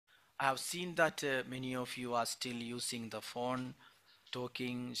I have seen that many of you are still using the phone,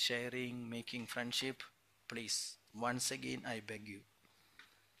 talking, sharing, making friendship. Please, once again, I beg you,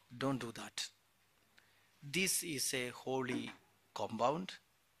 don't do that. This is a holy compound.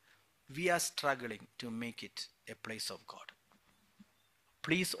 We are struggling to make it a place of God.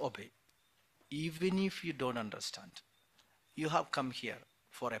 Please obey, even if you don't understand. You have come here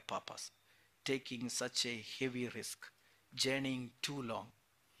for a purpose, taking such a heavy risk, journeying too long.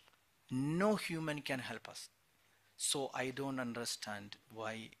 No human can help us. So I don't understand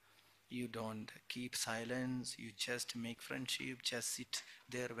why you don't keep silence, you just make friendship, just sit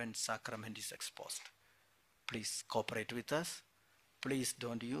there when sacrament is exposed. Please cooperate with us. Please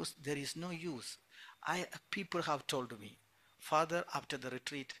don't use. There is no use. People have told me, Father, after the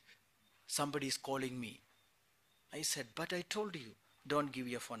retreat, somebody is calling me. I said, but I told you, don't give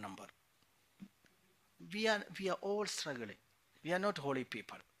your phone number. We are all struggling. We are not holy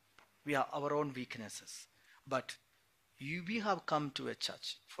people. We are our own weaknesses. But we have come to a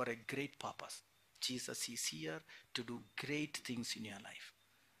church for a great purpose. Jesus is here to do great things in your life.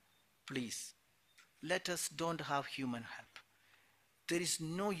 Please, let us don't have human help. There is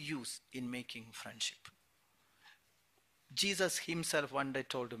no use in making friendship. Jesus himself one day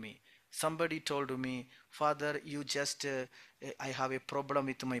told me, somebody told me, Father, I have a problem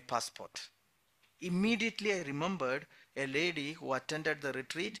with my passport. Immediately I remembered a lady who attended the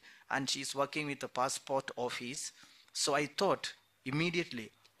retreat and she's working with the passport office. So I thought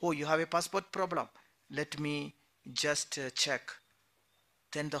immediately, oh, you have a passport problem. Let me just check.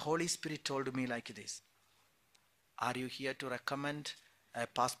 Then the Holy Spirit told me like this. Are you here to recommend a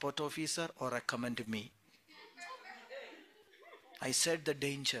passport officer or recommend me? I said the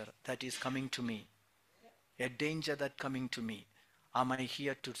danger that is coming to me. A danger that coming to me. Am I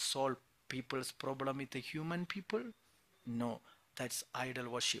here to solve people's problem with the human people? No, that's idol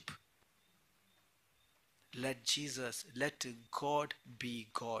worship. Let God be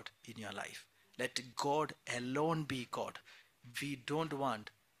God in your life. Let God alone be God. We don't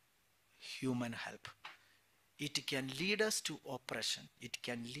want human help. It can lead us to oppression. It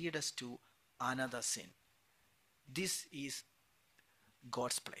can lead us to another sin. This is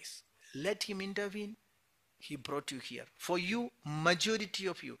God's place. Let him intervene. He brought you here. For you, majority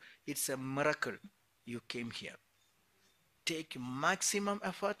of you, it's a miracle you came here. Take maximum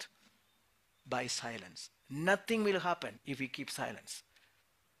effort by silence. Nothing will happen if we keep silence.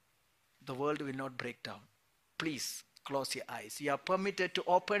 The world will not break down. Please close your eyes. You are permitted to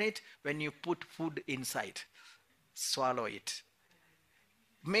open it when you put food inside. Swallow it.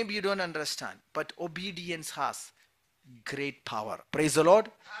 Maybe you don't understand, but obedience has great power. Praise the Lord.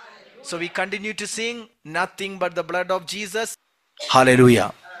 Hallelujah. So we continue to sing nothing but the blood of Jesus.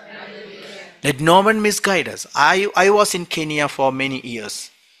 Hallelujah. Hallelujah. Let no one misguide us. I was in Kenya for many years.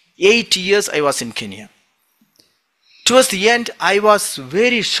 8 years I was in Kenya. Towards the end, I was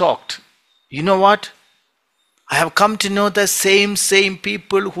very shocked. You know what? I have come to know the same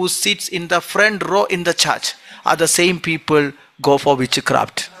people who sits in the front row in the church are the same people go for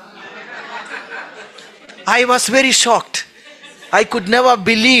witchcraft. I was very shocked. I could never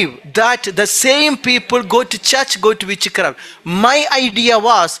believe that the same people go to church, go to witchcraft. My idea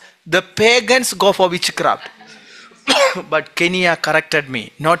was the pagans go for witchcraft. But Kenya corrected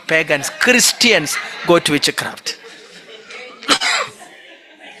me. Not pagans, Christians go to witchcraft.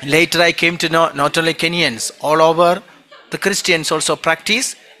 Later I came to know not only Kenyans, all over the Christians also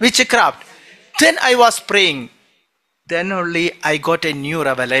practice witchcraft. Then I was praying. Then only I got a new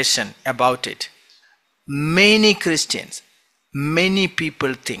revelation about it. Many Christians, many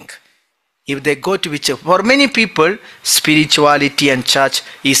people think if they go to witchcraft, for many people, spirituality and church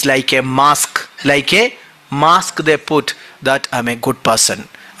is like a mask. Like a mask they put that I'm a good person.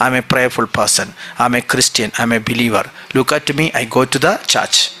 I'm a prayerful person. I'm a Christian. I'm a believer. Look at me. I go to the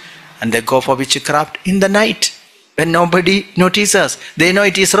church. And they go for witchcraft in the night. When nobody notices. They know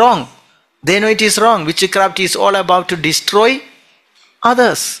it is wrong. They know it is wrong. Witchcraft is all about to destroy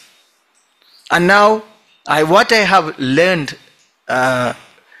others. And now, what I have learned,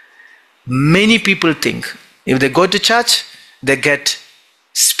 many people think if they go to church, they get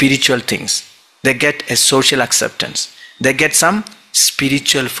spiritual things. They get a social acceptance. They get some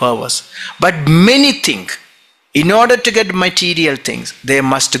spiritual favors. But many think in order to get material things, they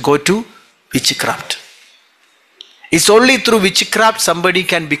must go to witchcraft. It's only through witchcraft somebody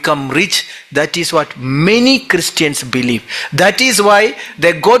can become rich. That is what many Christians believe. That is why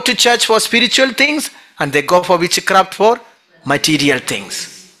they go to church for spiritual things and they go for witchcraft for material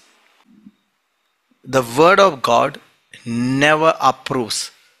things. The word of God never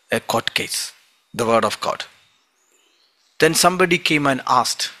approves a court case. The word of God. Then somebody came and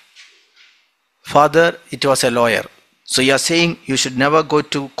asked, Father, it was a lawyer. So you are saying you should never go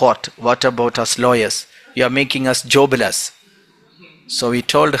to court. What about us lawyers? You are making us jobless. So we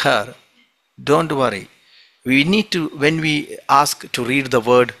told her, don't worry. We need to, when we ask to read the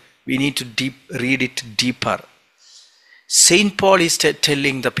word, we need to read it deeper. Saint Paul is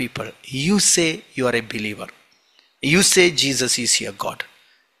telling the people, you say you are a believer. You say Jesus is your God.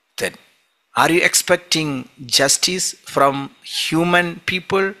 Then, are you expecting justice from human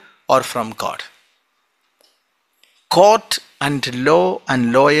people or from God? Court and law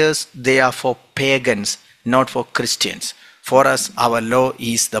and lawyers, they are for pagans, not for Christians. For us, our law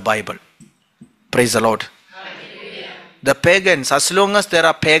is the Bible. Praise the Lord. Hallelujah. The pagans, as long as there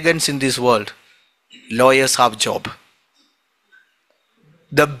are pagans in this world, lawyers have job.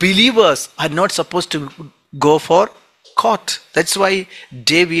 The believers are not supposed to go for court. That's why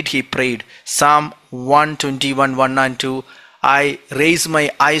David, he prayed, Psalm 121, 1 and 2, I raise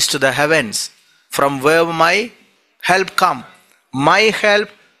my eyes to the heavens, from where my help come. My help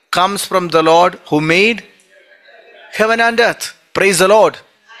comes from the Lord who made heaven and earth. Praise the Lord.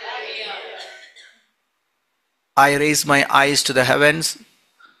 I raise my eyes to the heavens.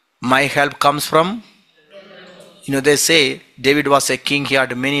 My help comes from, they say David was a king. He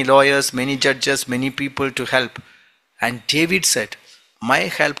had many lawyers, many judges, many people to help. And David said, my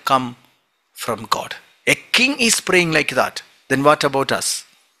help come from God. A king is praying like that. Then what about us?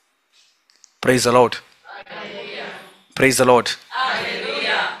 Praise the Lord. Hallelujah. Praise the Lord.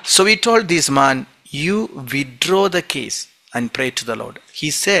 Hallelujah. So we told this man, you withdraw the case and pray to the Lord.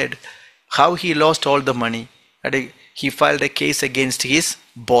 He said how he lost all the money. He filed a case against his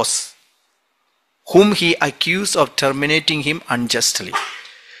boss, whom he accused of terminating him unjustly.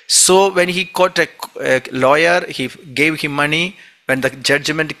 So when he got a lawyer, he gave him money. When the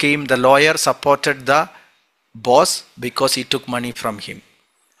judgment came, the lawyer supported the boss because he took money from him.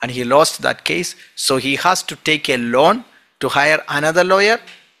 And he lost that case. So he has to take a loan to hire another lawyer.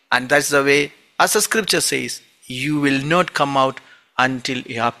 And that's the way, as the scripture says, you will not come out until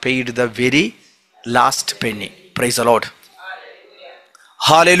you have paid the very last penny. Praise the Lord.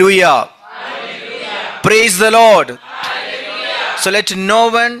 Hallelujah. Hallelujah. Praise the Lord. Hallelujah. So let no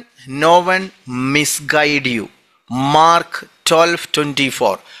one misguide you. Mark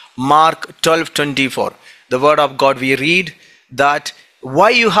 12:24. Mark 12:24. The word of God, we read that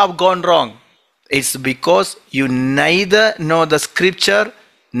why you have gone wrong. It's because you neither know the scripture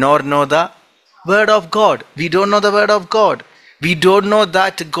nor know the word of God. We don't know the word of God. We don't know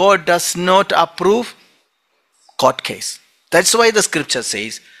that God does not approve court case. That's why the scripture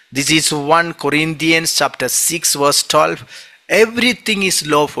says, this is 1 Corinthians chapter 6 verse 12. Everything is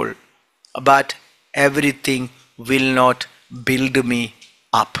lawful, but everything will not build me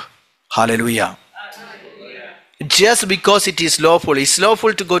up. Hallelujah. Hallelujah. Just because it is lawful, it's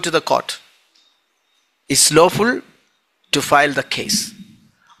lawful to go to the court. It's lawful to file the case,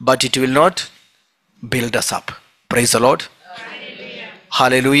 but it will not build us up. Praise the Lord.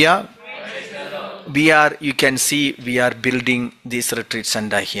 Hallelujah. Hallelujah. You can see we are building this retreat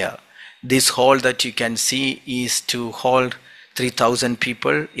center here. This hall that you can see is to hold 3,000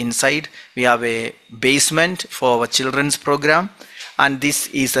 people inside. We have a basement for our children's program, and this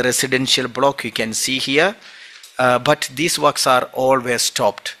is a residential block you can see here. But these works are all were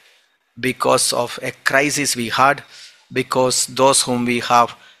stopped because of a crisis we had, because those whom we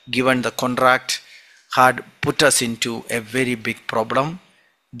have given the contract had put us into a very big problem.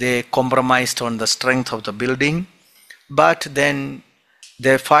 They compromised on the strength of the building, but then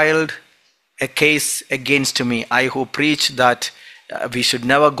they filed a case against me. I who preach that we should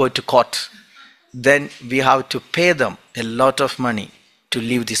never go to court. Then we have to pay them a lot of money to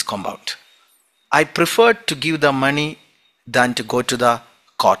leave this compound. I preferred to give the money than to go to the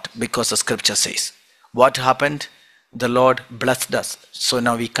court, because the scripture says. What happened? The Lord blessed us. So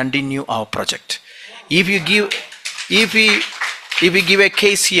now we continue our project. If we give a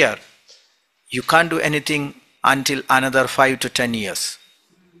case here, you can't do anything until another 5 to 10 years.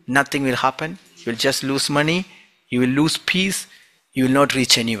 Nothing will happen. You will just lose money. You will lose peace. You will not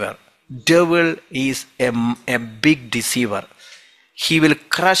reach anywhere. Devil is a big deceiver. He will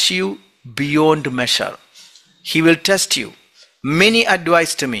crush you beyond measure. He will test you. Many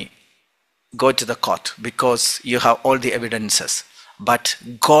advised me, go to the court because you have all the evidences. But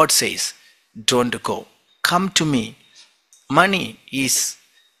God says, don't go. Come to me. Money is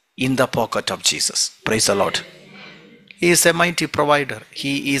in the pocket of Jesus. Praise the Lord. He is a mighty provider.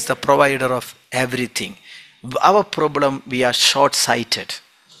 He is the provider of everything. Our problem, we are short-sighted.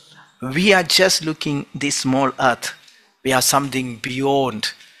 We are just looking this small earth. We are something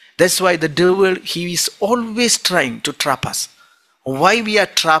beyond. That's why the devil, he is always trying to trap us. Why we are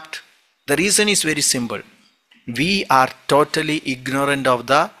trapped? The reason is very simple. We are totally ignorant of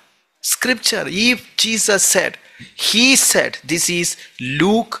the scripture. If Jesus said, he said, this is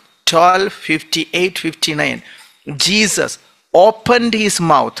Luke 12, 58, 59. Jesus opened his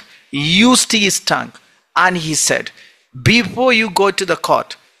mouth, used his tongue, and he said, before you go to the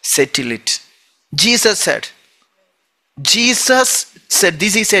court, settle it. Jesus said,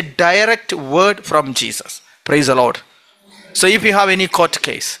 this is a direct word from Jesus. Praise the Lord. So if you have any court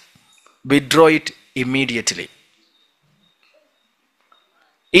case, withdraw it immediately.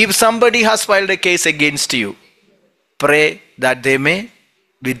 If somebody has filed a case against you, pray that they may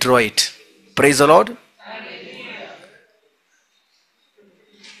withdraw it. Praise the Lord.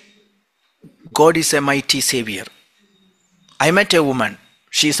 God is a mighty savior. I met a woman.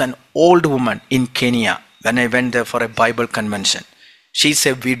 She is an old woman in Kenya when I went there for a Bible convention. She is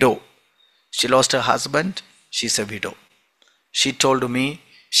a widow. She lost her husband. She is a widow. She told me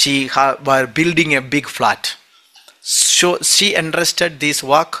she was building a big flat. So she entrusted this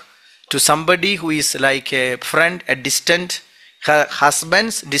work to somebody who is like a friend, a distant, her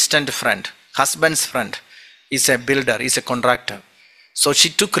husband's distant friend. Husband's friend is a builder, is a contractor. So she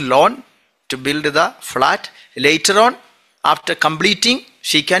took a loan to build the flat. Later on, after completing,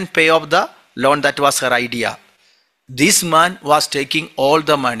 she can pay off the loan. That was her idea. This man was taking all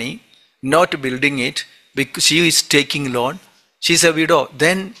the money, not building it, because she is taking loan. She is a widow.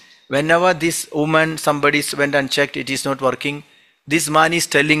 Then whenever this woman, somebody went and checked, it is not working. This man is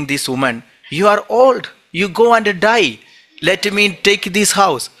telling this woman, you are old, you go and die. Let me take this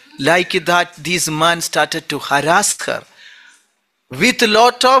house. Like that, this man started to harass her with a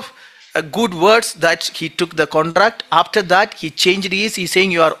lot of good words that he took the contract. After that, he changed his. He's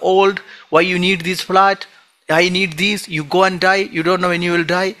saying, you are old. Why you need this flat? I need this. You go and die. You don't know when you will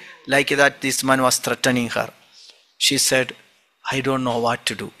die. Like that, this man was threatening her. She said, I don't know what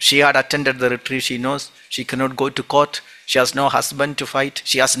to do. She had attended the retreat. She knows she cannot go to court. She has no husband to fight.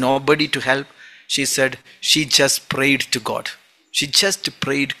 She has nobody to help. She said she just prayed to God. She just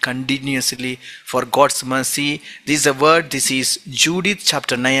prayed continuously for God's mercy. This is a word. This is Judith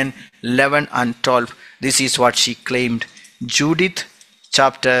chapter 9, 11 and 12. This is what she claimed. Judith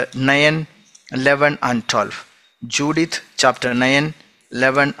chapter 9, 11 and 12. Judith chapter 9,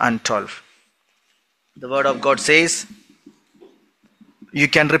 11 and 12. The word of God says, you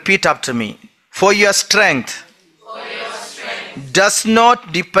can repeat after me. For your strength, does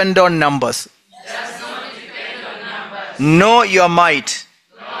not depend on numbers. Know your might,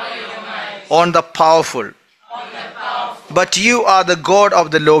 on the powerful. But you are the God of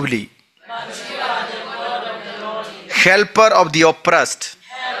the lowly, helper of the oppressed,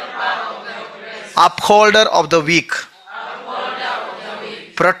 upholder of the weak,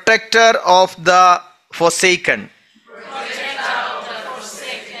 protector of the forsaken,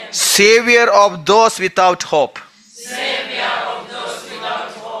 savior of those without hope.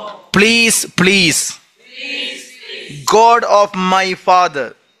 Please, please, God of my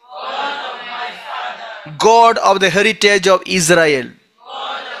father, God of the heritage of Israel,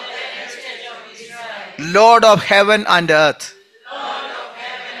 Lord of heaven and earth,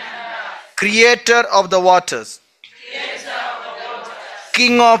 creator of the waters,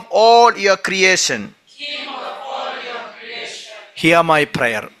 King of all your creation, hear my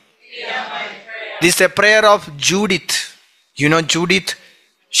prayer. This is a prayer of Judith. You know Judith,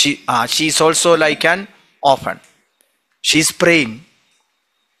 she is also like an orphan. She is praying,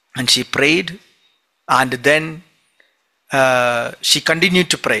 and she prayed, and then she continued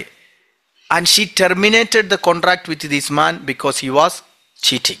to pray, and she terminated the contract with this man because he was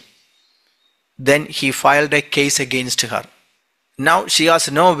cheating. Then he filed a case against her. Now she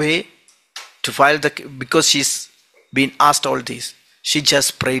has no way to file because she's been asked all this. She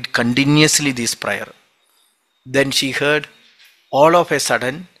just prayed continuously this prayer. Then she heard, all of a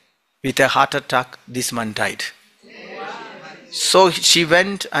sudden, with a heart attack, this man died. So she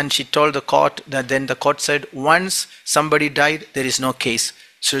went and she told the court that then the court said, once somebody died, there is no case.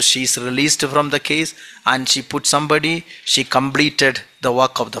 So she is released from the case, and she put somebody, she completed the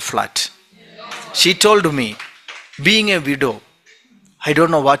work of the flat. She told me, being a widow, I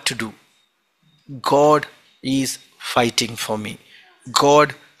don't know what to do. God is fighting for me.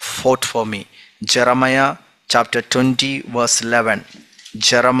 God fought for me. Jeremiah chapter 20 verse 11.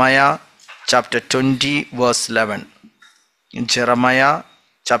 Jeremiah chapter 20 verse 11. In Jeremiah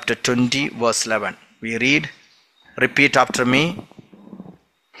chapter 20 verse 11. We read, repeat after me.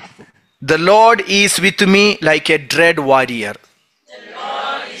 The Lord is with me like a dread warrior. The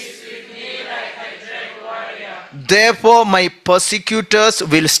Lord is with me like a dread warrior. Therefore my persecutors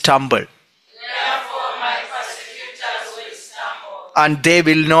will stumble. and they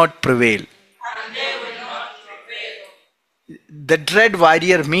will not prevail. The dread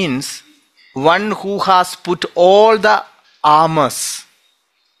warrior means one who has put all the armors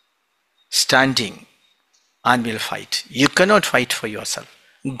standing and will fight. You cannot fight for yourself.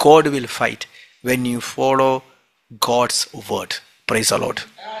 God will fight when you follow God's word. Praise the Lord.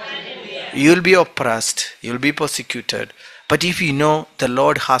 You will be oppressed, you will be persecuted. But if you know the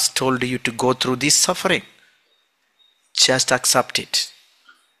Lord has told you to go through this suffering, just accept it.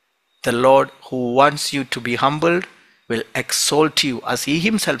 The Lord who wants you to be humbled will exalt you, as He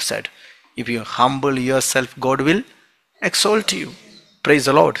Himself said. If you humble yourself, God will exalt you. Praise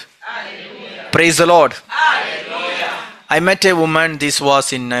the Lord. Hallelujah. Praise the Lord. Hallelujah. I met a woman, this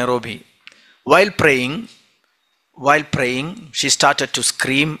was in Nairobi. While praying, she started to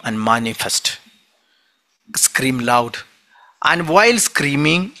scream and manifest. Scream loud. And while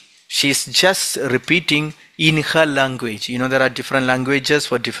screaming, she's just repeating in her language. You know, there are different languages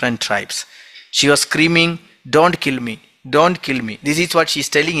for different tribes. She was screaming, "Don't kill me, don't kill me." This is what she's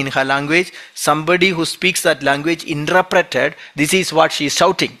telling in her language. Somebody who speaks that language interpreted, this is what she's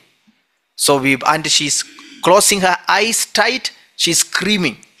shouting. And she's closing her eyes tight. She's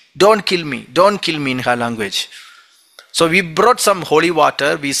screaming, "Don't kill me, don't kill me," in her language. So we brought some holy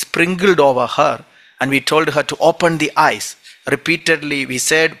water, we sprinkled over her, and we told her to open the eyes. Repeatedly we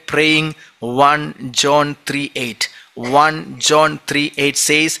said, praying 1 John 3:8. 1 John 3:8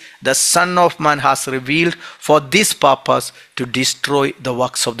 says, "The Son of Man has revealed for this purpose to destroy the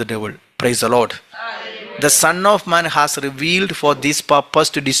works of the devil." Praise the Lord. Hallelujah. The Son of Man has revealed for this purpose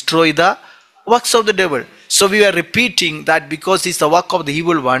to destroy the works of the devil. So we were repeating that because it's the work of the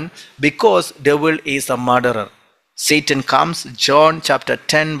evil one, because devil is a murderer. Satan comes, John chapter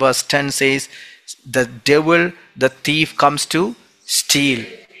 10 verse 10 says, the devil, the thief, comes to steal,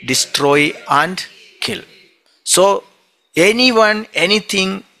 destroy and kill. So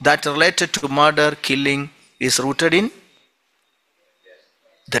anything that related to murder, killing is rooted in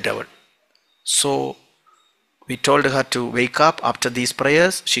the devil. So we told her to wake up after these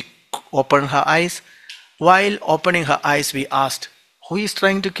prayers. She opened her eyes. While opening her eyes, we asked, "Who is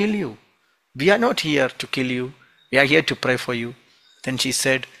trying to kill you? We are not here to kill you. We are here to pray for you." Then she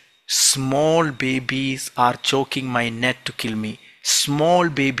said, "Small babies are choking my neck to kill me." Small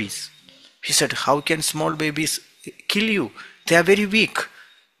babies. He said, "How can small babies kill you? They are very weak.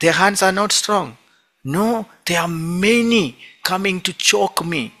 Their hands are not strong." "No, there are many coming to choke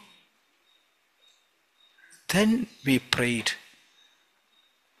me." Then we prayed.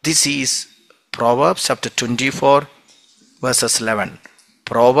 This is Proverbs chapter 24 verses 11.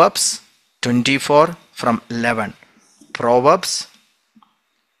 Proverbs 24 from 11. Proverbs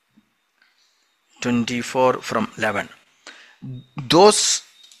 24 from 11.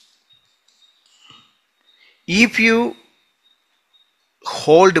 If you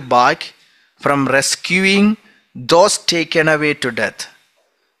hold back from rescuing those taken away to death,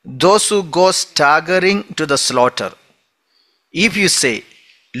 those who go staggering to the slaughter, if you say,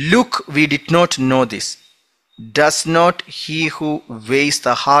 "Look, we did not know this," does not he who weighs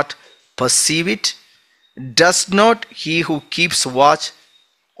the heart perceive it? Does not he who keeps watch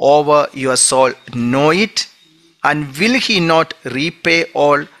over your soul know it? And will he not repay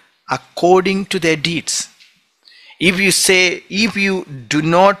all according to their deeds? If you do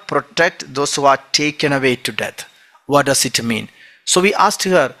not protect those who are taken away to death, what does it mean? So we asked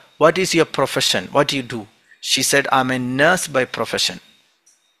her, "What is your profession? What do you do?" She said, "I'm a nurse by profession."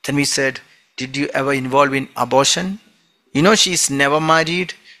 Then we said, "Did you ever involve in abortion?" You know, she's never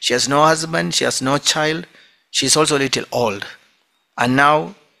married. She has no husband. She has no child. She's also a little old. And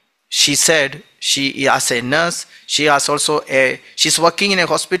now she said, she as a nurse, she's working in a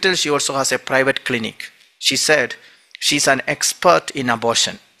hospital. She also has a private clinic. She said she's an expert in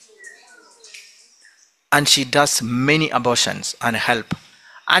abortion. And she does many abortions and help.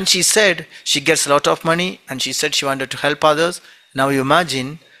 And she said she gets a lot of money, and she said she wanted to help others. Now you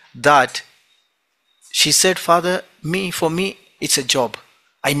imagine that she said, "Father, for me, it's a job.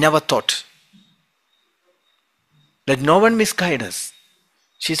 I never thought. Let no one misguide us."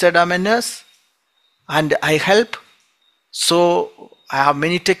 She said, "I'm a nurse and I help. So I have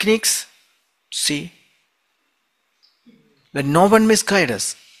many techniques. See, let no one misguide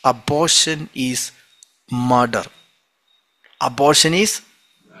us. Abortion is murder. Abortion is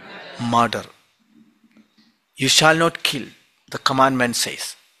murder. You shall not kill. The commandment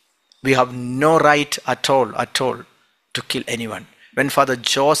says. We have no right at all to kill anyone." When Father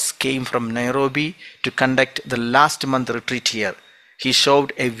Joss came from Nairobi to conduct the last month retreat here, he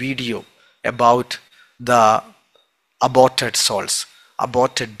showed a video about the aborted souls,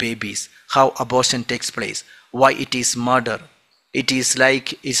 aborted babies, how abortion takes place, why it is murder. It's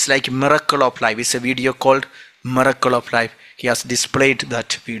like Miracle of Life. It's a video called Miracle of Life. He has displayed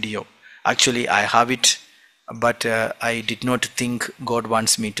that video. Actually, I have it, but I did not think God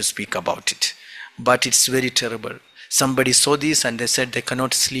wants me to speak about it. But it's very terrible. Somebody saw this and they said they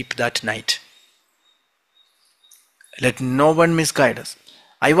cannot sleep that night. Let no one misguide us.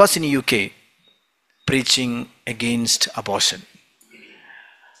 I was in UK preaching against abortion.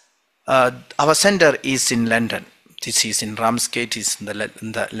 Our center is in London. This is in Ramsgate, is in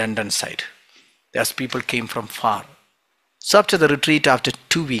the London side. There's people came from far. So after the retreat, after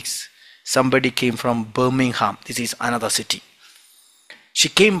 2 weeks, somebody came from Birmingham. This is another city. She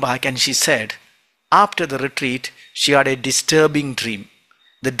came back and she said, after the retreat, she had a disturbing dream.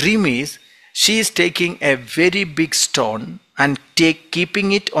 The dream is, she is taking a very big stone and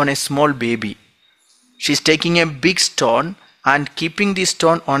keeping it on a small baby. She's taking a big stone and keeping the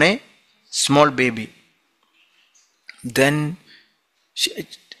stone on a small baby. Then,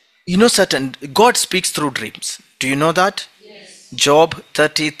 certain God speaks through dreams. Do you know that? Yes. Job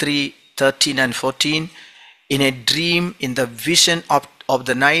 33, 13 and 14. In a dream, in the vision of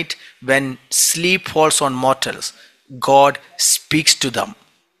the night, when sleep falls on mortals, God speaks to them.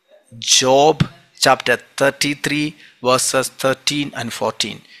 Job chapter 33 verses 13 and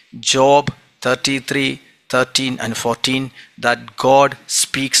 14. Job 33, 13 and 14, that God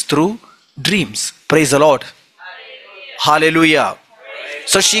speaks through dreams. Praise the Lord. Hallelujah.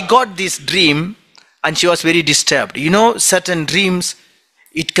 So she got this dream and she was very disturbed. Certain dreams,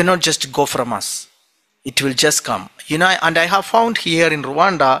 it cannot just go from us. It will just come. And I have found here in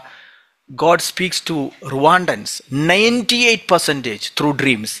Rwanda, God speaks to Rwandans 98% through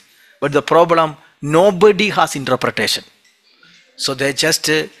dreams. But the problem, nobody has interpretation. So they just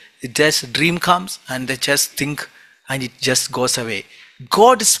dream comes and they just think and it just goes away.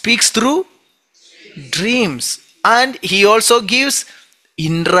 God speaks through dreams, and he also gives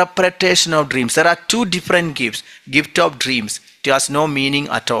interpretation of dreams. There are two different gifts. Gift of dreams, it has no meaning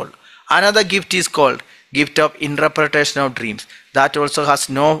at all. Another gift is called gift of interpretation of dreams. That also has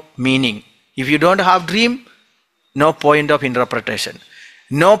no meaning. If you don't have dream, no point of interpretation.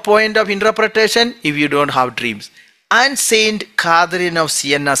 No point of interpretation if you don't have dreams. And Saint Catherine of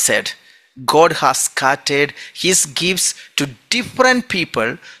Siena said, God has scattered his gifts to different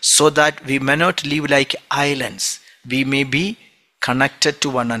people so that we may not live like islands. We may be connected to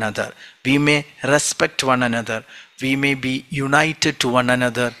one another. We may respect one another. We may be united to one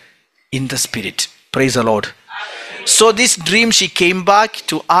another in the spirit. Praise the Lord. So this dream, she came back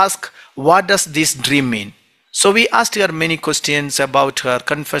to ask, what does this dream mean? So we asked her many questions about her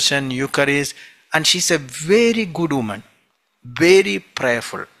confession, Eucharist, and she's a very good woman, very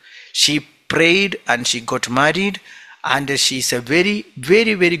prayerful. She prayed and she got married, and she's a very,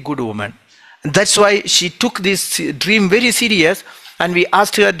 very, very good woman. That's why she took this dream very serious, and we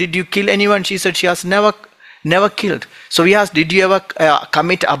asked her, did you kill anyone? She said she has never killed. So we asked, did you ever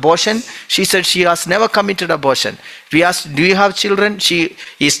commit abortion? She said she has never committed abortion. We asked, do you have children? She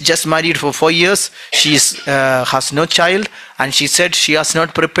is just married for 4 years. She has no child, and she said she has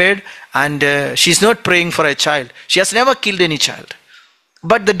not prepared, and she's not praying for a child. She has never killed any child.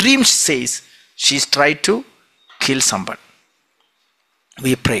 But the dream says she's tried to kill someone.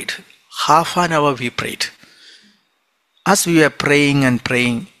 We prayed. Half an hour we prayed. As we were praying and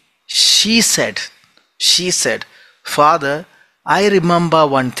praying, she said, Father, I remember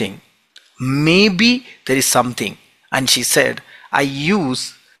one thing. Maybe there is something. And she said,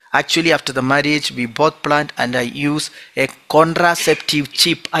 actually after the marriage, we both plant, and I use a contraceptive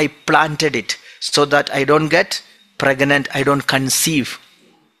chip. I planted it so that I don't get pregnant, I don't conceive.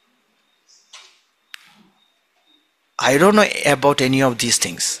 I don't know about any of these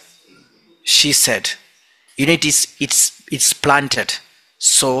things. She said, it's planted,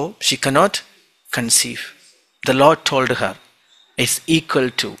 so she cannot conceive. The Lord told her, it's equal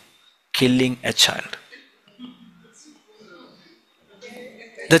to killing a child.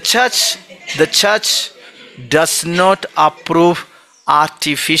 The church does not approve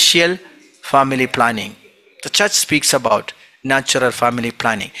artificial family planning. The church speaks about natural family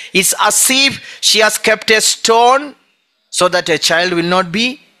planning. It's as if she has kept a stone so that a child will not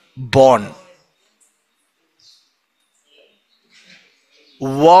be born.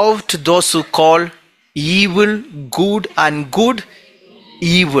 Woe to those who call evil good and good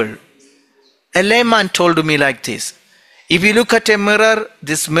evil. A layman told me like this: if you look at a mirror,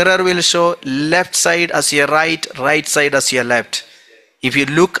 this mirror will show left side as your right, right side as your left. If you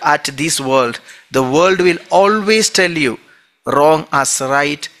look at this world, the world will always tell you wrong as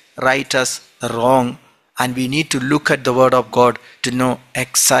right, right as wrong. And we need to look at the word of God to know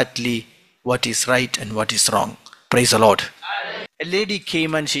exactly what is right and what is wrong. Praise the Lord. A lady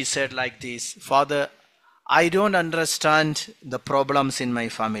came and she said like this, Father, I don't understand the problems in my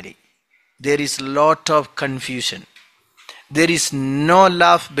family. There is lot of confusion. There is no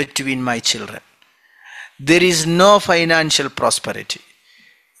love between my children. There is no financial prosperity.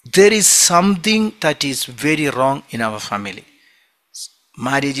 There is something that is very wrong in our family.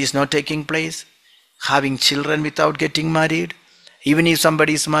 Marriage is not taking place. Having children without getting married. Even if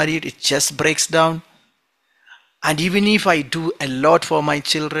somebody is married, it just breaks down. And even if I do a lot for my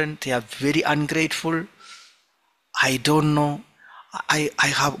children, they are very ungrateful. I don't know. I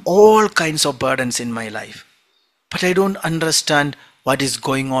have all kinds of burdens in my life. But I don't understand what is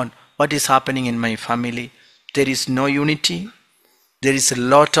going on, what is happening in my family. There is no unity. There is a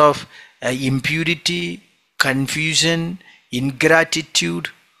lot of impurity, confusion, ingratitude.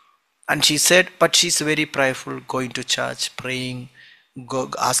 And she said, but she's very prayerful, going to church, praying,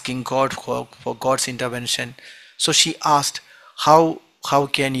 asking God for God's intervention. So she asked, how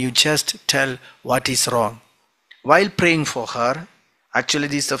can you just tell what is wrong? While praying for her, actually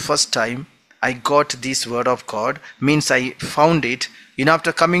this is the first time I got this word of God, means I found it.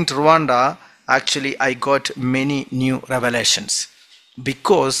 After coming to Rwanda, actually I got many new revelations.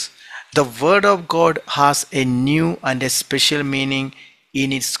 Because the word of God has a new and a special meaning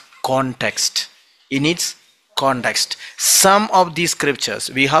in its context. In its context. Some of these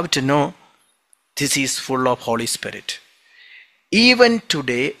scriptures, we have to know this is full of Holy Spirit. Even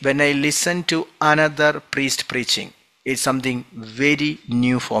today, when I listen to another priest preaching, it's something very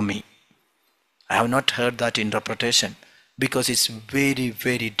new for me. I have not heard that interpretation because it's very,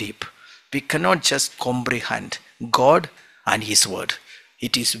 very deep. We cannot just comprehend God and His word.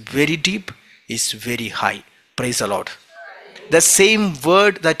 It is very deep, it's very high. Praise the Lord. The same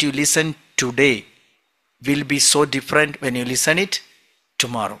word that you listen today will be so different when you listen it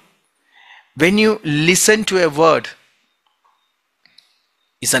tomorrow. When you listen to a word,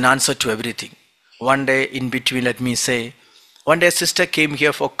 it's an answer to everything. One day in between, let me say, one day a sister came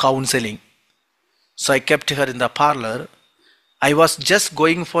here for counseling. So I kept her in the parlor. I was just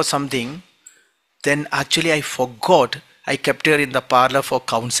going for something. Then actually I forgot. I kept her in the parlor for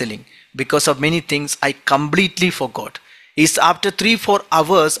counseling. Because of many things, I completely forgot. It's after 3-4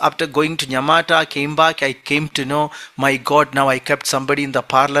 hours after going to Nyamata, came back, I came to know, my God, now I kept somebody in the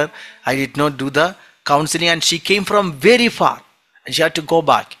parlor. I did not do the counseling and she came from very far and she had to go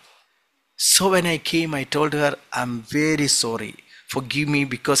back. So when I came, I told her, I'm very sorry. Forgive me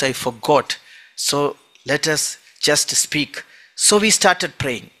because I forgot. So let us just speak. So we started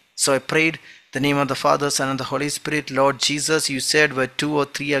praying. So I prayed the name of the Father, Son, and the Holy Spirit. Lord Jesus, you said where 2 or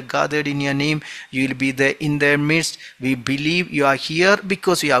 3 are gathered in your name, you will be there in their midst. We believe you are here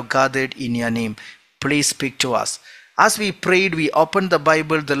because we have gathered in your name. Please speak to us. As we prayed, we opened the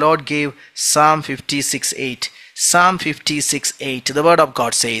Bible. The Lord gave Psalm 56:8. Psalm 56:8. The word of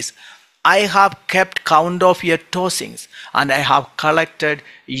God says, I have kept count of your tossings and I have collected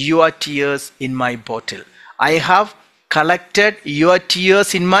your tears in my bottle. I have collected your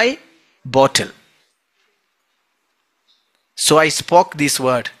tears in my bottle. So I spoke this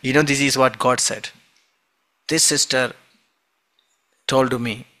word. This is what God said. This sister told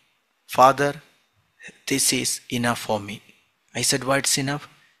me, Father, this is enough for me. I said, what's enough?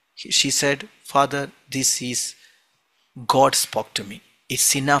 She said, Father, this is God spoke to me.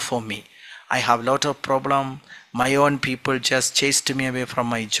 It's enough for me. I have a lot of problem. My own people just chased me away from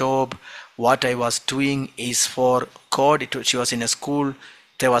my job. What I was doing is for God. She was in a school.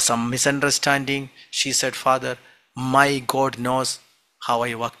 There was some misunderstanding. She said, Father, my God knows how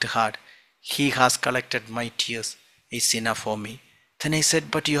I worked hard. He has collected my tears. It's enough for me. Then I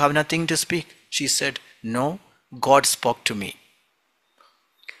said, but you have nothing to speak. She said, no, God spoke to me.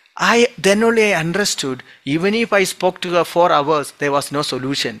 Then only I understood, even if I spoke to her 4 hours, there was no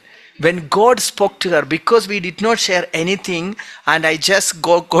solution. When God spoke to her, because we did not share anything, and I just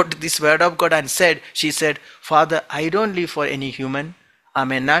got this word of God and said, she said, Father, I don't live for any human.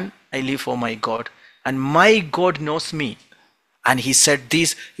 I'm a nun. I live for my God. And my God knows me. And he said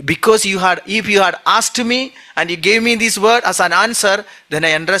this, because if you had asked me and you gave me this word as an answer, then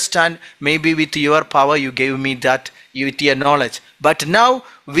I understand maybe with your power you gave me that with your knowledge. But now,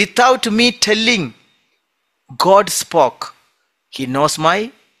 without me telling, God spoke. He knows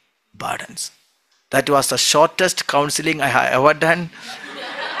my burdens. That was the shortest counseling I have ever done.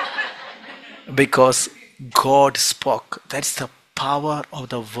 Because God spoke. That's the power of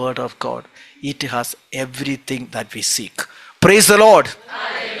the word of God. It has everything that we seek. Praise the Lord.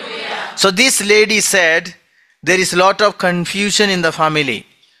 Hallelujah. So this lady said, there is a lot of confusion in the family.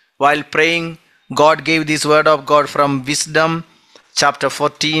 While praying, God gave this word of God from Wisdom, chapter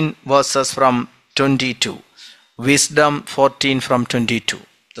 14, verses from 22. Wisdom 14 from 22.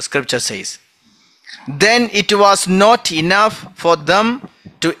 The scripture says, "Then it was not enough for them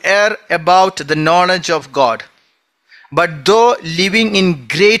to err about the knowledge of God, but though living in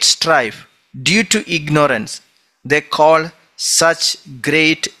great strife due to ignorance, they call such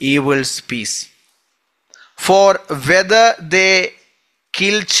great evils peace. For whether they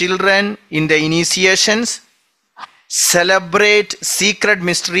kill children in the initiations, celebrate secret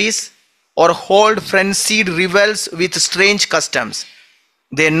mysteries, or hold frenzied revels with strange customs,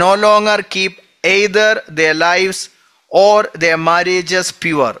 they no longer keep either their lives or their marriages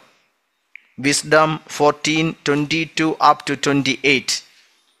pure." Wisdom 14:22 up to 28.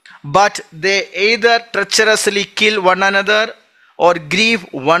 "But they either treacherously kill one another or grieve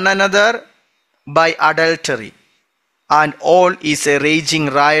one another by adultery, and all is a raging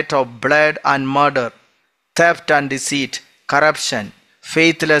riot of blood and murder, theft and deceit, corruption,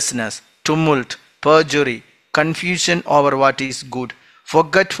 faithlessness, tumult, perjury, confusion over what is good,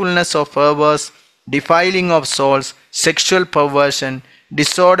 forgetfulness of fervors, defiling of souls, sexual perversion,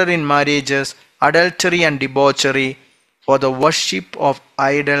 disorder in marriages, adultery and debauchery. For the worship of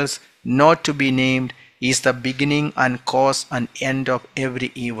idols not to be named is the beginning and cause and end of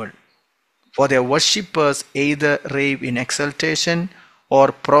every evil. For their worshippers either rave in exultation,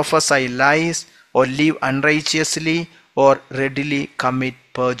 or prophesy lies, or live unrighteously, or readily commit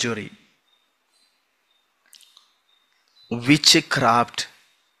perjury." Witchcraft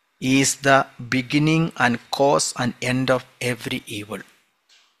is the beginning and cause and end of every evil.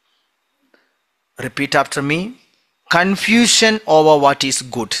 Repeat after me. Confusion over what is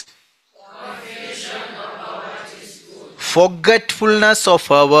good. Forgetfulness of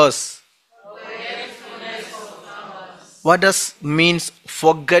fervors. What does means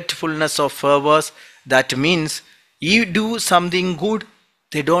forgetfulness of fervors? That means you do something good,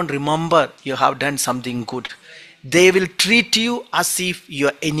 they don't remember you have done something good. They will treat you as if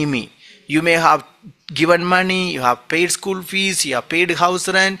your enemy. You may have given money, you have paid school fees, you have paid house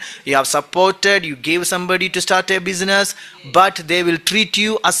rent, you have supported, you gave somebody to start a business, but they will treat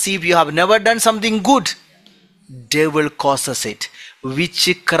you as if you have never done something good. Devil causes it.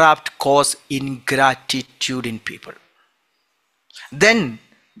 Witchcraft causes ingratitude in people. Then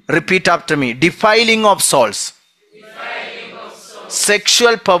repeat after me. Defiling of souls.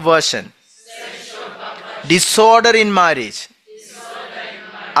 Sexual perversion. Disorder in marriage.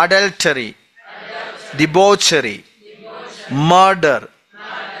 Adultery. Debauchery. Murder.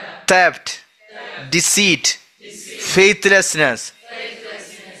 Theft. Deceit. Faithlessness.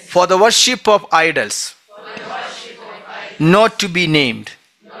 For the worship of idols. Not to be named.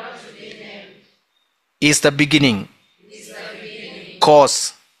 Is the beginning,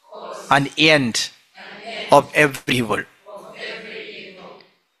 cause, and end of every evil.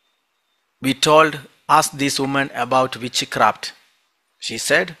 We asked this woman about witchcraft. She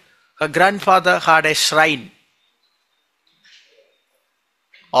said her grandfather had a shrine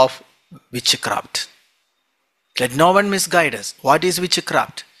of witchcraft. Let no one misguide us. What is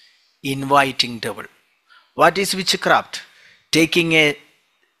witchcraft? Inviting devil. What is witchcraft? Taking a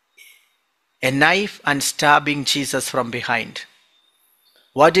knife and stabbing Jesus from behind.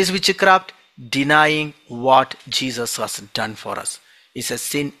 What is witchcraft? Denying what Jesus has done for us. It's a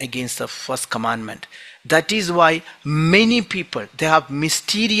sin against the first commandment. That is why many people, they have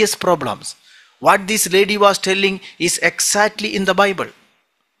mysterious problems. What this lady was telling is exactly in the Bible.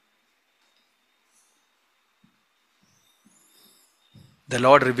 The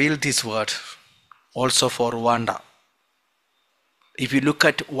Lord revealed this word also for Rwanda. If you look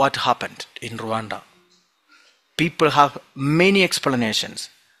at what happened in Rwanda, people have many explanations.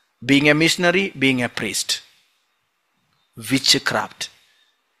 Being a missionary, being a priest. Witchcraft.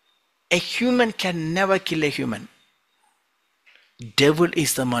 A human can never kill a human. Devil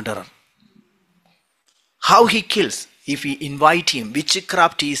is the murderer. How he kills? If we invite him.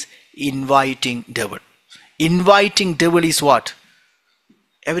 Witchcraft is inviting devil. Inviting devil is what?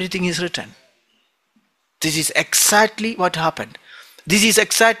 Everything is written. This is exactly what happened. This is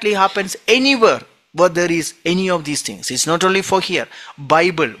exactly happens anywhere where there is any of these things. It's not only for here.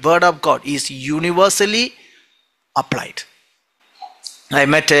 Bible, word of God is universally applied. I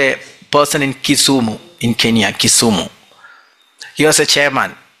met a person in Kisumu, in Kenya, Kisumu. He was a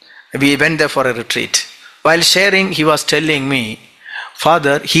chairman. We went there for a retreat. While sharing, he was telling me,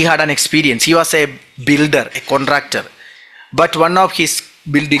 Father, he had an experience. He was a builder, a contractor. But one of his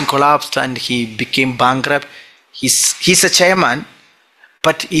building collapsed and he became bankrupt. He's a chairman,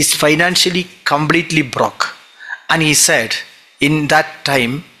 but he's financially completely broke. And he said, in that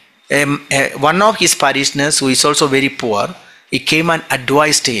time, one of his parishioners, who is also very poor, he came and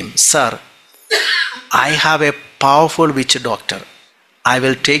advised him, Sir, I have a powerful witch doctor. I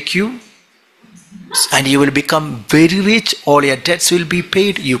will take you and you will become very rich. All your debts will be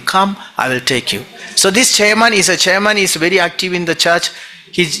paid. You come, I will take you. So this chairman is very active in the church.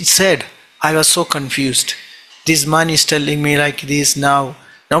 He said, I was so confused. This man is telling me like this now.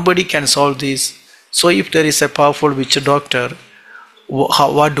 Nobody can solve this. So if there is a powerful witch doctor,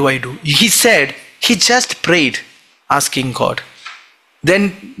 what do I do? He said, he just prayed, asking God.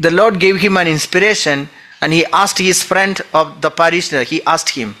 Then the Lord gave him an inspiration, and he asked his friend of the parishioner, he asked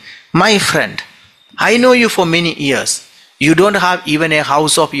him, my friend, I know you for many years. You don't have even a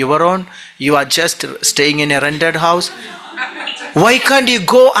house of your own. You are just staying in a rented house. Why can't you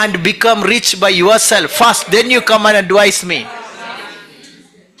go and become rich by yourself first? Then you come and advise me.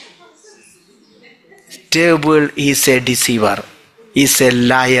 Devil is a deceiver. He is a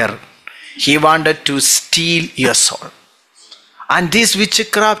liar. He wanted to steal your soul. And this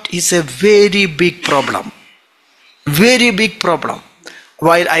witchcraft is a very big problem. Very big problem.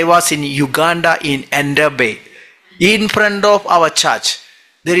 While I was in Uganda in Endabe, in front of our church,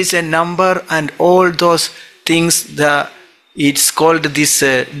 there is a number and all those things. It's called this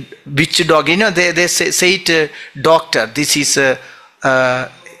witch dog. You know, they say it doctor. This is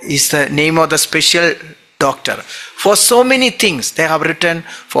the name of the special doctor. For so many things they have written,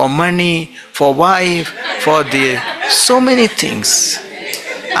 for money, for wife, for so many things,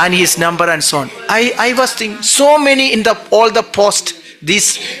 and his number and so on. I was thinking, so many in all the post,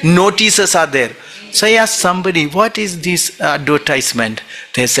 these notices are there. So I asked somebody, what is this advertisement?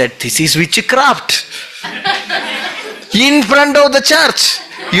 They said, this is witchcraft. In front of the church.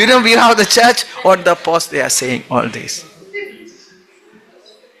 You know, we have the church, on the post they are saying all this.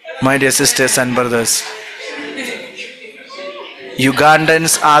 My dear sisters and brothers,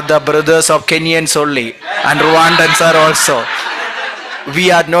 Ugandans are the brothers of Kenyans only, and Rwandans are also.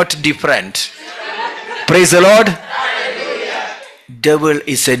 We are not different. Praise the Lord. Devil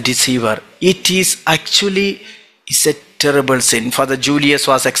is a deceiver. It is actually a terrible sin. Father Julius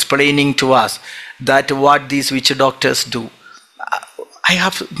was explaining to us that what these witch doctors do. I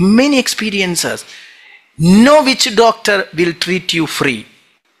have many experiences. No witch doctor will treat you free.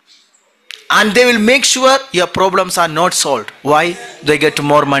 And they will make sure your problems are not solved. Why? They get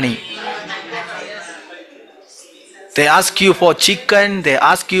more money. They ask you for chicken, they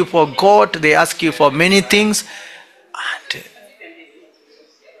ask you for goat, they ask you for many things. And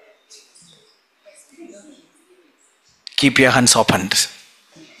keep your hands opened.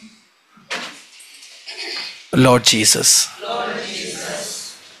 Lord Jesus,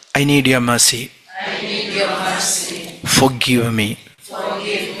 I need your mercy. Forgive me.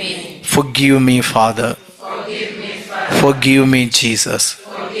 Forgive me, Father. Forgive me, Jesus.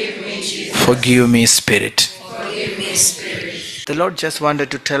 Forgive me, Spirit. The Lord just wanted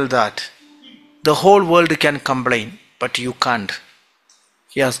to tell that the whole world can complain, but you can't.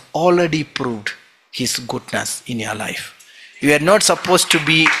 He has already proved His goodness in your life. You are not supposed to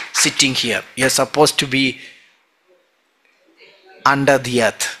be sitting here. You are supposed to be under the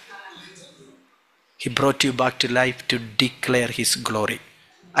earth. He brought you back to life to declare His glory.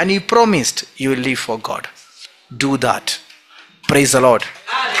 And He promised you will live for God. Do that. Praise the Lord.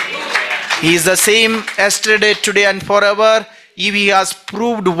 He is the same yesterday, today and forever. If He has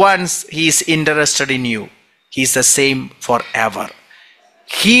proved once He is interested in you, He is the same forever.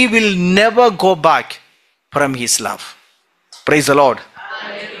 He will never go back from His love. Praise the Lord.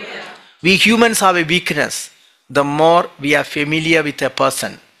 Hallelujah. We humans have a weakness. The more we are familiar with a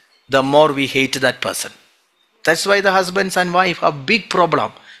person, the more we hate that person. That's why the husbands and wife have a big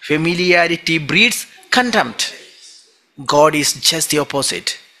problem. Familiarity breeds contempt. God is just the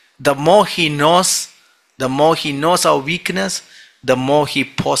opposite. The more He knows our weakness, the more He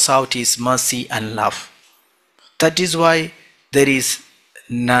pours out His mercy and love. That is why there is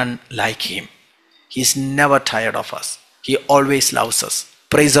none like Him. He is never tired of us. He always loves us.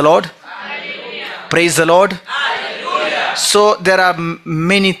 Praise the Lord. Hallelujah. Praise the Lord. Hallelujah. So there are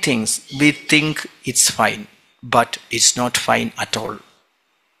many things we think it's fine, but it's not fine at all.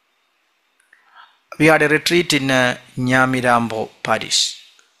 We had a retreat in Nyamirambo parish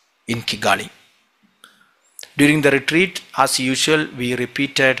in Kigali. During the retreat, as usual, we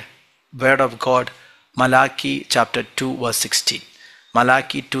repeated word of God, Malachi chapter 2 verse 16.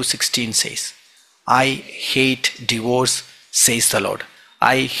 Malachi 2:16 says, I hate divorce, says the Lord.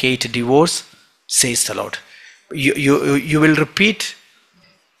 I hate divorce, says the Lord. You will repeat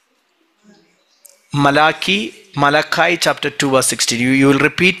Malachi chapter 2 verse 16. You will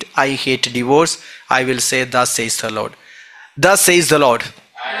repeat, I hate divorce. I will say, thus says the Lord. Thus says the Lord.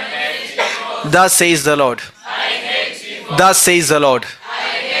 Thus says the Lord. Thus says the Lord.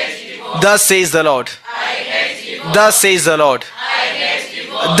 Thus says the Lord. Thus says the Lord.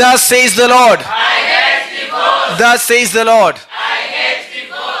 Thus says the Lord. Thus says the Lord.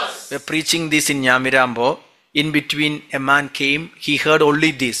 We're preaching this in Nyamirambo. In between, a man came. He heard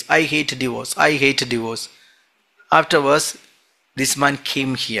only this. I hate divorce. I hate divorce. Afterwards, this man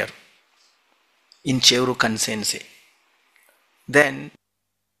came here in Chevru Kansense. Then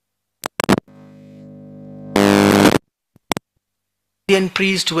Indian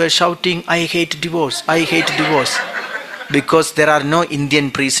priests were shouting, I hate divorce. I hate divorce. Because there are no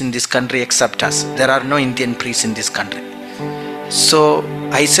Indian priests in this country except us. There are no Indian priests in this country. So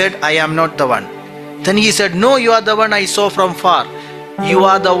I said, I am not the one. Then he said, no, you are the one I saw from far. You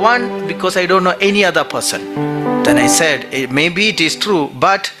are the one because I don't know any other person. Then I said, maybe it is true,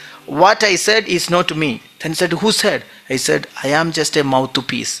 but what I said is not me. Then he said, who said? I said, I am just a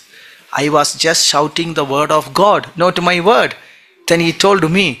mouthpiece. I was just shouting the word of God, not my word. Then he told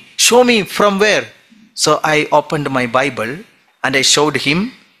me, show me from where. So I opened my Bible and I showed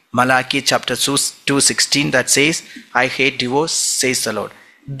him Malachi chapter 2:16 that says, I hate divorce, says the Lord.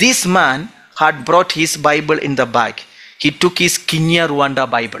 This man had brought his Bible in the bag. He took his Kenya Rwanda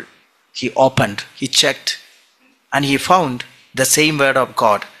Bible. He opened, he checked, and he found the same word of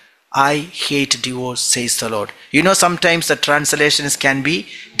God. I hate divorce, says the Lord. You know, sometimes the translations can be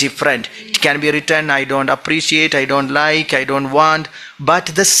different. It can be written, I don't appreciate, I don't like, I don't want. But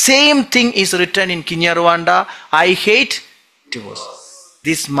the same thing is written in Kenya Rwanda, I hate divorce.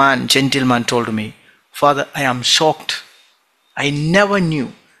 This man, gentleman, told me, Father, I am shocked. I never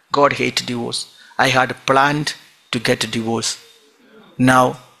knew God hates divorce. I had planned to get a divorce.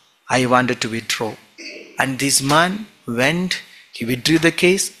 Now I wanted to withdraw. And this man went, he withdrew the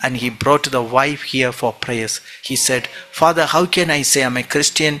case and he brought the wife here for prayers. He said, Father, how can I say I'm a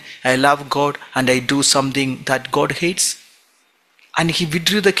Christian, I love God, and I do something that God hates? And he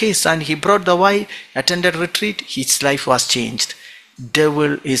withdrew the case and he brought the wife, attended retreat, his life was changed.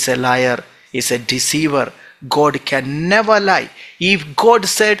 Devil is a liar, is a deceiver. God can never lie. If God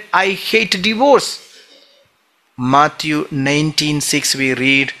said, I hate divorce, Matthew 19:6 we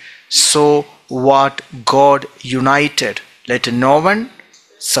read, so what God united, let no one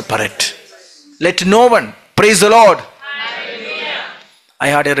separate. Let no one. Praise the Lord. Hallelujah. I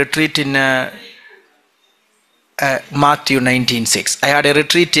had a retreat in Matthew 19:6. I had a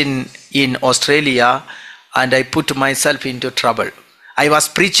retreat in Australia and I put myself into trouble. I was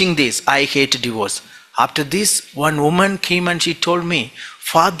preaching this, I hate divorce. After this, one woman came and she told me,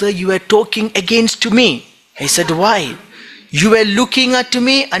 Father, you are talking against me. I said, why? You were looking at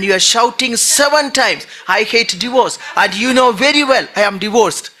me and you are shouting 7 times, I hate divorce. And you know very well I am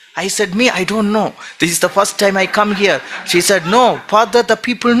divorced. I said, I don't know. This is the first time I come here. She said, no, Father, the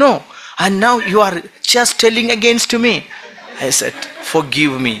people know. And now you are just telling against me. I said,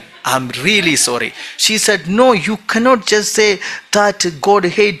 forgive me. I'm really sorry. She said, no, you cannot just say that God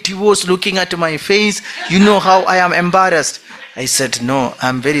hates divorce looking at my face. You know how I am embarrassed. I said, no,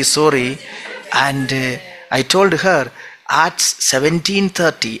 I'm very sorry. And I told her, Acts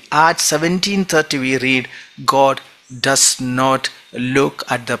 17:30 we read, God does not look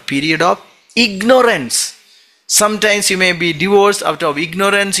at the period of ignorance. Sometimes you may be divorced out of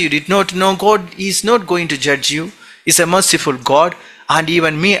ignorance. You did not know. God is not going to judge you. He's a merciful God. And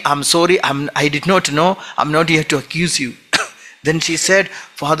even me, I'm sorry, I did not know. I'm not here to accuse you. Then she said,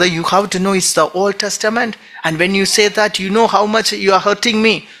 Father, you have to know it's the Old Testament. And when you say that, you know how much you are hurting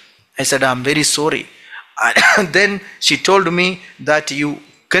me. I said, I'm very sorry. And then she told me that you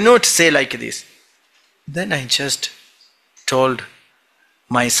cannot say like this. Then I just told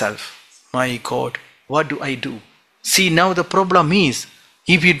myself, my God, what do I do? See, now the problem is,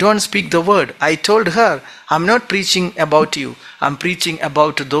 if you don't speak the word, I told her, I'm not preaching about you. I'm preaching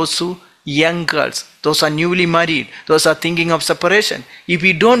about those who, young girls, those are newly married, those are thinking of separation. If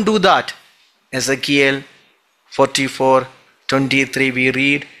you don't do that, Ezekiel 44:23 we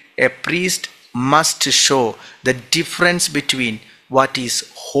read, a priest must show the difference between what is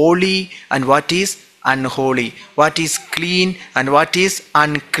holy and what is unholy, what is clean and what is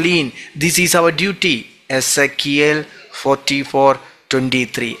unclean. This is our duty. Ezekiel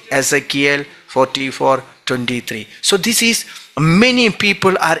 44:23. Ezekiel 44:23. So this is, many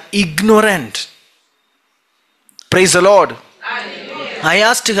people are ignorant. Praise the Lord. Hallelujah. I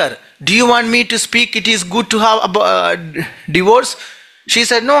asked her, do you want me to speak it is good to have divorce? She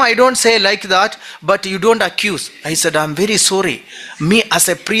said, no, I don't say like that, but you don't accuse. I said, I'm very sorry. Me as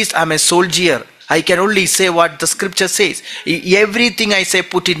a priest, I'm a soldier. I can only say what the scripture says. Everything I say,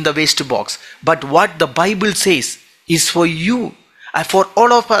 put in the waste box. But what the Bible says is for you, for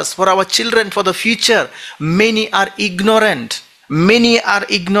all of us, for our children, for the future. Many are ignorant. Many are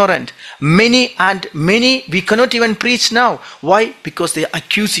ignorant. Many we cannot even preach now. Why? Because they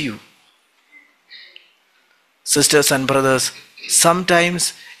accuse you. Sisters and brothers,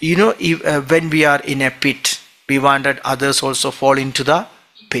 sometimes, when we are in a pit, we want that others also fall into the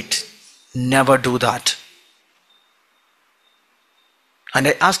pit. Never do that. And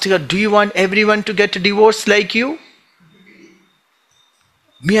I asked her, do you want everyone to get a divorce like you?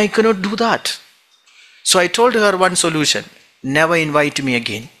 Me, I cannot do that. So I told her one solution. Never invite me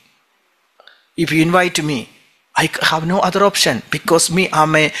again. If you invite me, I have no other option. Because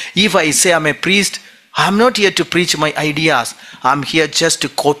if I say I'm a priest, I'm not here to preach my ideas. I'm here just to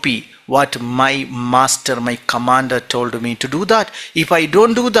copy what my master, my commander told me to do that. If I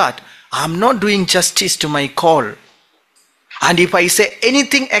don't do that, I'm not doing justice to my call. And if I say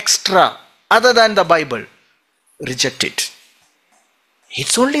anything extra other than the Bible, reject it.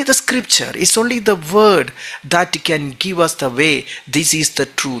 It's only the scripture, it's only the word that can give us the way. This is the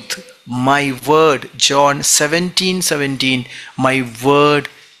truth. My word, John 17:17, my word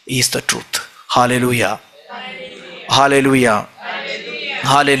is the truth. Hallelujah. Hallelujah. Hallelujah.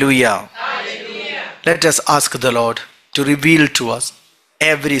 Hallelujah. Hallelujah. Let us ask the Lord to reveal to us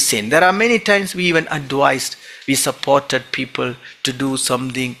every sin. There are many times we even advised, we supported people to do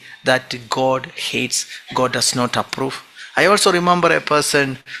something that God hates, God does not approve. I also remember a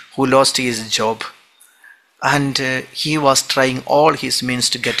person who lost his job, and he was trying all his means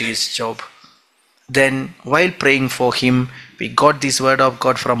to get his job. Then while praying for him, we got this word of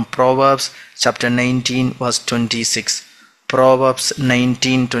God from Proverbs chapter 19 verse 26. Proverbs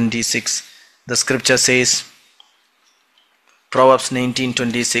 19:26. The scripture says, Proverbs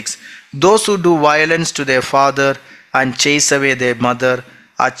 19:26, those who do violence to their father and chase away their mother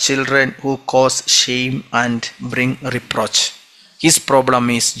are children who cause shame and bring reproach. His problem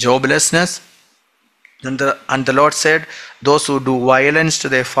is joblessness. And the Lord said, those who do violence to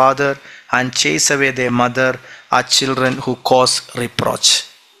their father and chase away their mother are children who cause reproach.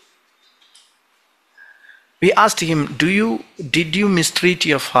 We asked him, did you mistreat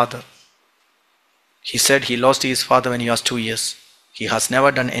your father? He said he lost his father when he was 2 years. He has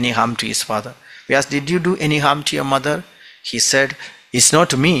never done any harm to his father. We asked, did you do any harm to your mother? He said, it's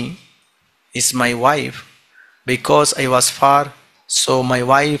not me, it's my wife. Because I was far, so my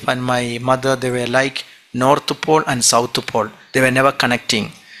wife and my mother, they were like North Pole and South Pole. They were never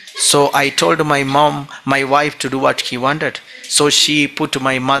connecting. So I told my wife to do what he wanted. So she put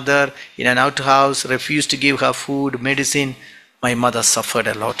my mother in an outhouse, refused to give her food, medicine. My mother suffered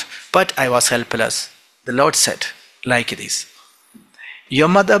a lot, but I was helpless. The Lord said like this, your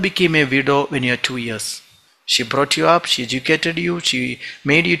mother became a widow when you were 2 years. She brought you up, she educated you, she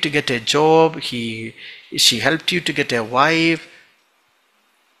made you to get a job, she helped you to get a wife,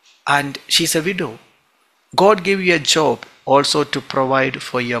 and she's a widow. God gave you a job also to provide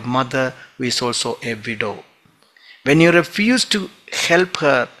for your mother, who is also a widow. When you refuse to help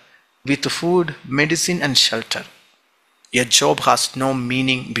her with food, medicine and shelter, your job has no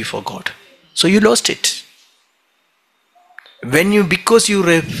meaning before God. So you lost it. Because you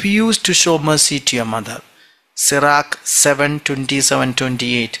refuse to show mercy to your mother. Sirach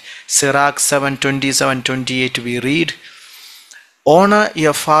 7:27-28. Sirach 7:27-28 we read, honor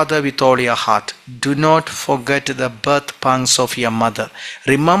your father with all your heart. Do not forget the birth pangs of your mother.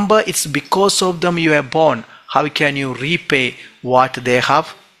 Remember, it's because of them you were born. How can you repay what they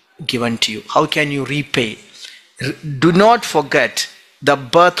have given to you? How can you repay? Do not forget the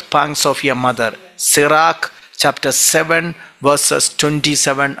birth pangs of your mother. Sirach chapter 7 verses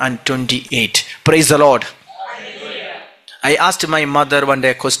 27 and 28. Praise the Lord. Hallelujah. I asked my mother one day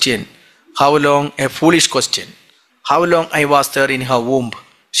a question. A foolish question. How long I was there in her womb?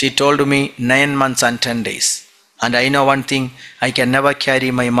 She told me 9 months and 10 days. And I know one thing, I can never carry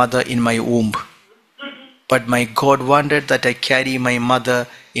my mother in my womb. But my God wanted that I carry my mother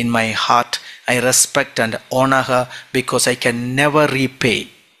in my heart. I respect and honor her because I can never repay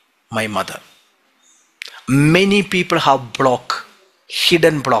my mother. Many people have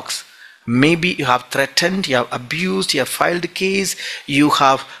hidden blocks. Maybe you have threatened, you have abused, you have filed case, you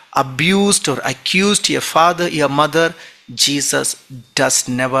have abused or accused your father, your mother. Jesus does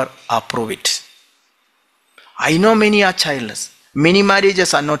never approve it. I know many are childless. Many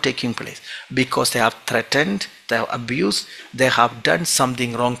marriages are not taking place because they have threatened, they have abused, they have done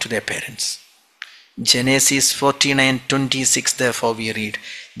something wrong to their parents. Genesis 49:26 therefore we read.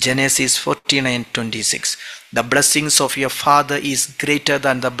 Genesis 49:26. The blessings of your father is greater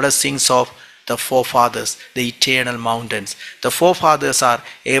than the blessings of the forefathers, the eternal mountains. The forefathers are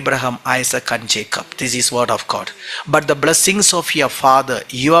Abraham, Isaac and Jacob. This is word of God. But the blessings of your father,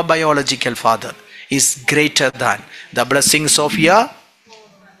 your biological father, is greater than the blessings of your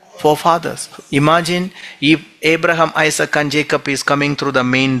forefathers. Imagine if Abraham, Isaac, and Jacob is coming through the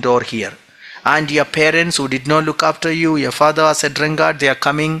main door here, and your parents who did not look after you, your father was a drunkard, they are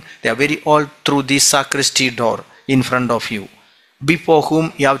coming, they are very old, through this sacristy door in front of you. Before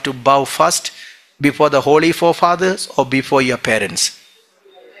whom you have to bow first? Before the holy forefathers or before your parents?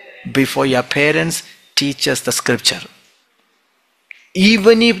 Before your parents teach us the scripture.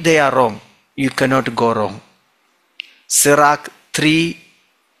 Even if they are wrong, you cannot go wrong. Sirach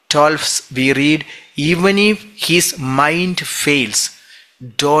 3:12 we read, even if his mind fails,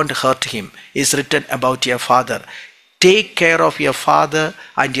 don't hurt him. It's written about your father. Take care of your father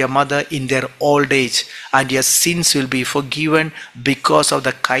and your mother in their old age, and your sins will be forgiven because of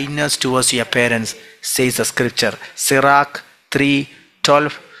the kindness towards your parents, says the scripture. Sirach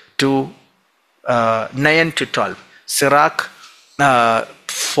 3:12 to 9 to 12. Sirach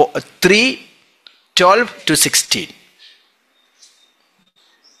 3:12 to 16.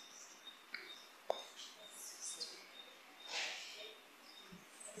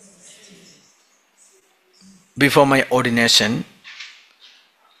 Before my ordination,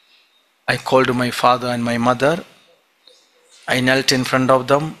 I called my father and my mother. I knelt in front of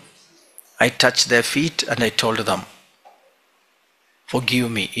them. I touched their feet and I told them,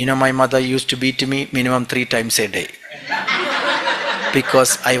 forgive me. You know, my mother used to beat me minimum 3 times a day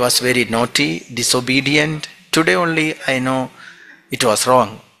because I was very naughty, disobedient. Today only I know it was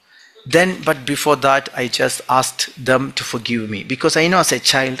wrong. But before that, I just asked them to forgive me because I know as a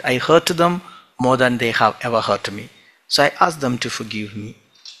child I hurt them more than they have ever hurt me. So I asked them to forgive me,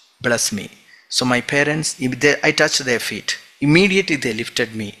 bless me. So my parents, I touched their feet. Immediately they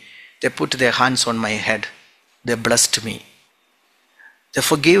lifted me. They put their hands on my head. They blessed me. They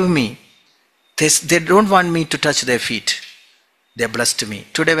forgave me. They don't want me to touch their feet. They blessed me.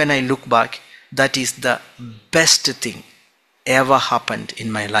 Today when I look back, that is the best thing ever happened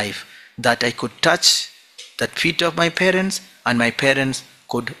in my life, that I could touch the feet of my parents and my parents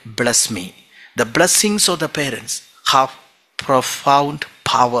could bless me. The blessings of the parents have profound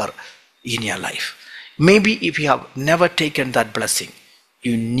power in your life. Maybe if you have never taken that blessing,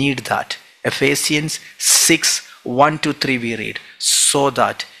 you need that. Ephesians 6:1-3 we read, so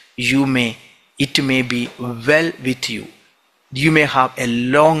that it may be well with you. You may have a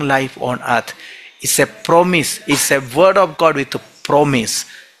long life on earth. It's a promise. It's a word of God with a promise.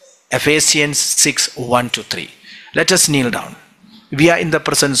 Ephesians 6:1-3. Let us kneel down. We are in the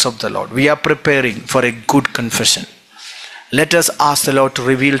presence of the Lord. We are preparing for a good confession. Let us ask the Lord to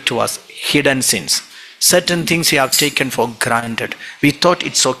reveal to us hidden sins. Certain things we have taken for granted. We thought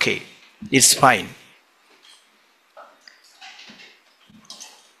it's okay. It's fine.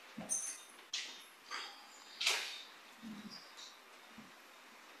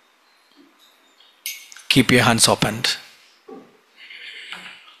 Keep your hands opened.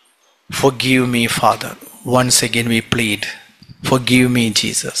 Forgive me, Father. Once again we plead. Forgive me,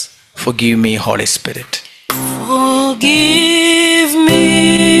 Jesus. Forgive me, Holy Spirit. Forgive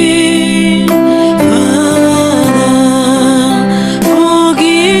me, Father.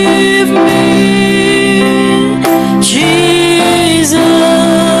 Forgive me, Jesus.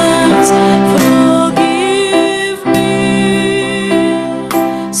 Forgive me,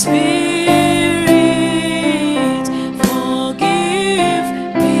 Spirit. Forgive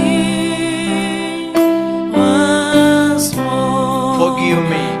me once more. Forgive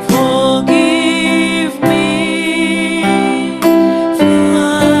me. Forgive me,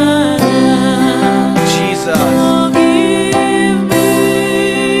 Father. Jesus. Forgive me,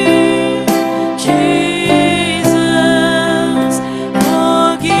 Jesus.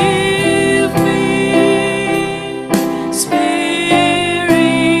 Forgive me,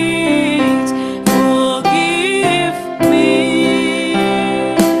 Spirit. Forgive me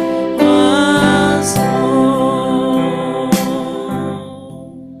once more.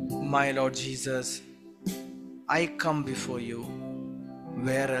 My Lord Jesus, I come before you.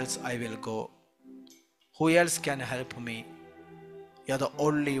 Where else I will go? Who else can help me? You're the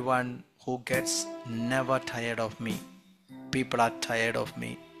only one who gets never tired of me. People are tired of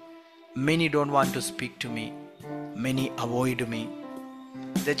me. Many don't want to speak to me. Many avoid me.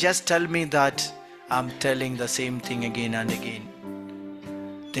 They just tell me that I'm telling the same thing again and again.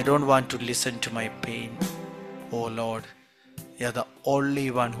 They don't want to listen to my pain. Oh Lord, you're the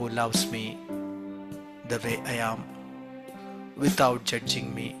only one who loves me the way I am, without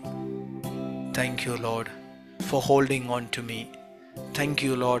judging me. Thank you, Lord, for holding on to me. Thank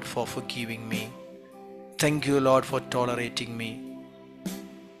you, Lord, for forgiving me. Thank you, Lord, for tolerating me.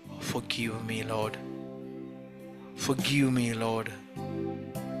 Forgive me, Lord. Forgive me, Lord.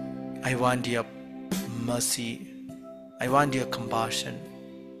 I want your mercy. I want your compassion.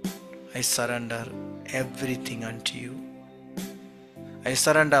 I surrender everything unto you. I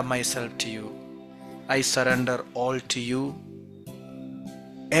surrender myself to you. I surrender all to you.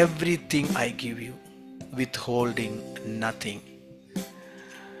 Everything I give you, withholding nothing.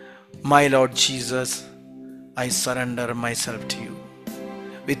 My Lord Jesus, I surrender myself to you.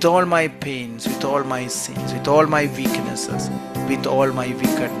 With all my pains, with all my sins, with all my weaknesses, with all my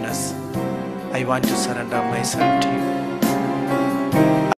wickedness, I want to surrender myself to you.